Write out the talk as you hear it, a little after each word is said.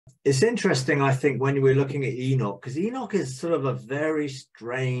it's interesting, I think, when we're looking at Enoch, because Enoch is sort of a very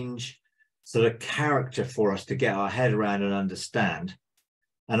strange sort of character for us to get our head around and understand.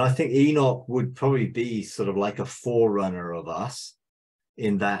 And I think Enoch would probably be sort of like a forerunner of us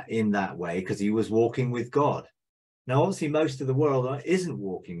in that way, because he was walking with God. Now, obviously, most of the world isn't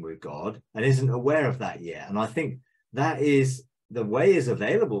walking with God and isn't aware of that yet. And I think that is the way is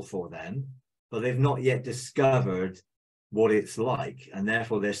available for them, but they've not yet discovered what it's like. And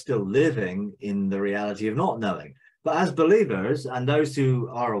therefore, they're still living in the reality of not knowing. But as believers and those who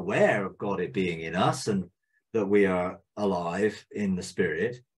are aware of God it being in us and that we are alive in the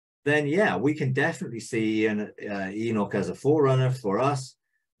Spirit, then, yeah, we can definitely see Enoch as a forerunner for us,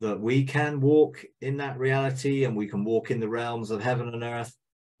 that we can walk in that reality and we can walk in the realms of heaven and earth,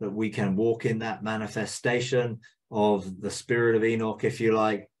 that we can walk in that manifestation of the spirit of Enoch, if you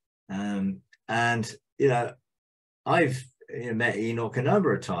like. And, you know, I've met Enoch a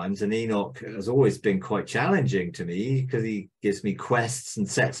number of times, and Enoch has always been quite challenging to me because he gives me quests and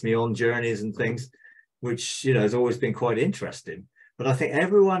sets me on journeys and things, which, you know, has always been quite interesting. But I think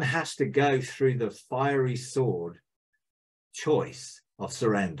everyone has to go through the fiery sword choice of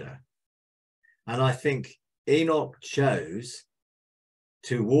surrender. And I think Enoch chose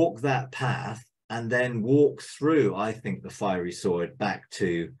to walk that path and then walk through, I think, the fiery sword back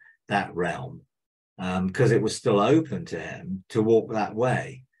to that realm, because it was still open to him to walk that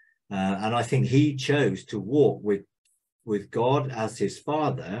way. And I think he chose to walk with God as his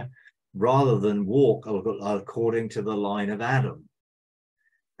father rather than walk according to the line of Adam.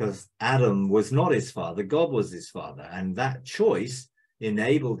 Because Adam was not his father, God was his father. And that choice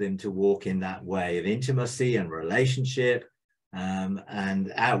enabled him to walk in that way of intimacy and relationship,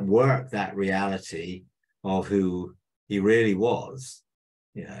 and outwork that reality of who he really was.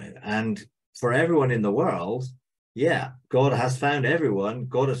 You know, and for everyone in the world, yeah, God has found everyone.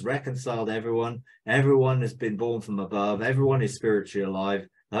 God has reconciled everyone. Everyone has been born from above. Everyone is spiritually alive.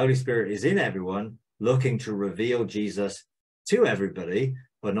 The Holy Spirit is in everyone, looking to reveal Jesus to everybody,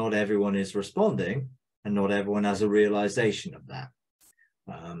 but not everyone is responding, and not everyone has a realization of that.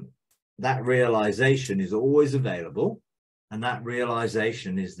 That realization is always available, and that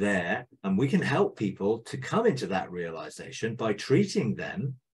realization is there, and we can help people to come into that realization by treating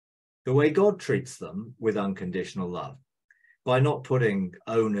them the way God treats them, with unconditional love, by not putting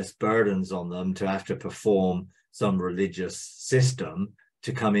onus burdens on them to have to perform some religious system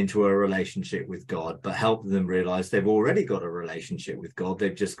to come into a relationship with God, but help them realize they've already got a relationship with God.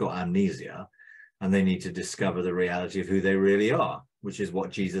 They've just got amnesia, and they need to discover the reality of who they really are, which is what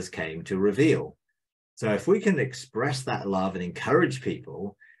Jesus came to reveal. So if we can express that love and encourage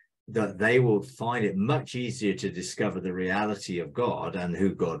people, that they will find it much easier to discover the reality of God and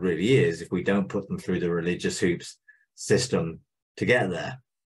who God really is if we don't put them through the religious hoops system to get there.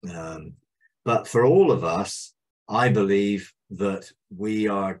 But for all of us, I believe that we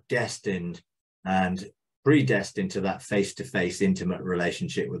are destined and predestined to that face-to-face intimate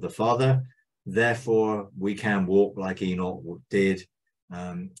relationship with the Father. Therefore, we can walk like Enoch did,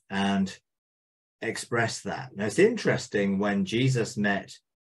 and express that. Now, it's interesting, when Jesus met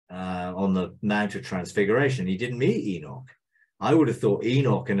on the Mount of Transfiguration, he didn't meet Enoch. I would have thought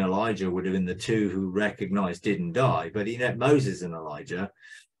Enoch and Elijah would have been the two who recognized didn't die, but he met Moses and Elijah,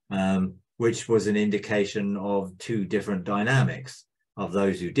 which was an indication of two different dynamics, of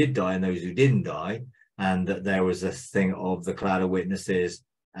those who did die and those who didn't die, and that there was a thing of the cloud of witnesses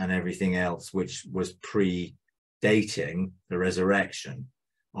and everything else, which was predating the resurrection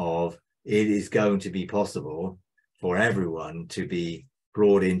of it is going to be possible for everyone to be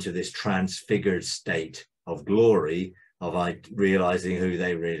brought into this transfigured state of glory, of realizing who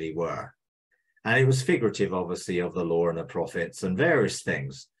they really were. And it was figurative, obviously, of the law and the prophets and various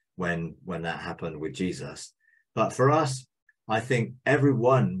things when that happened with Jesus. But for us, I think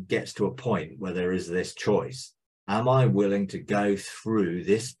everyone gets to a point where there is this choice. Am I willing to go through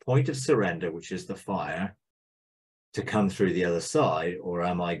this point of surrender, which is the fire, to come through the other side, or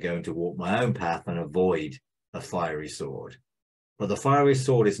am I going to walk my own path and avoid a fiery sword? But the fiery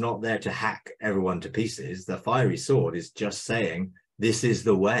sword is not there to hack everyone to pieces. The fiery sword is just saying, this is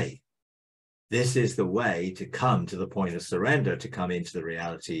the way. This is the way to come to the point of surrender, to come into the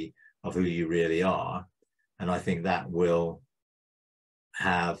reality of who you really are. And I think that will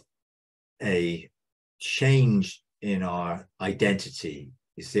have a change in our identity.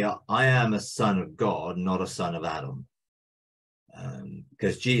 You see, I am a son of God, not a son of Adam.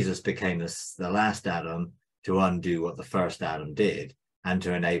 Because Jesus became the last Adam to undo what the first Adam did, and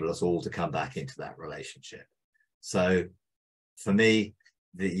to enable us all to come back into that relationship. So for me,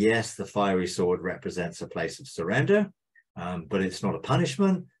 yes, the fiery sword represents a place of surrender, but it's not a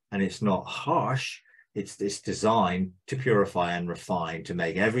punishment. and it's not harsh. It's designed to purify and refine, to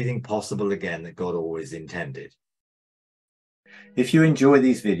make everything possible again that God always intended. If you enjoy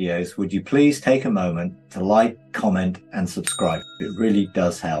these videos, would you please take a moment to like, comment, and subscribe? It really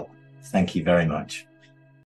does help. Thank you very much.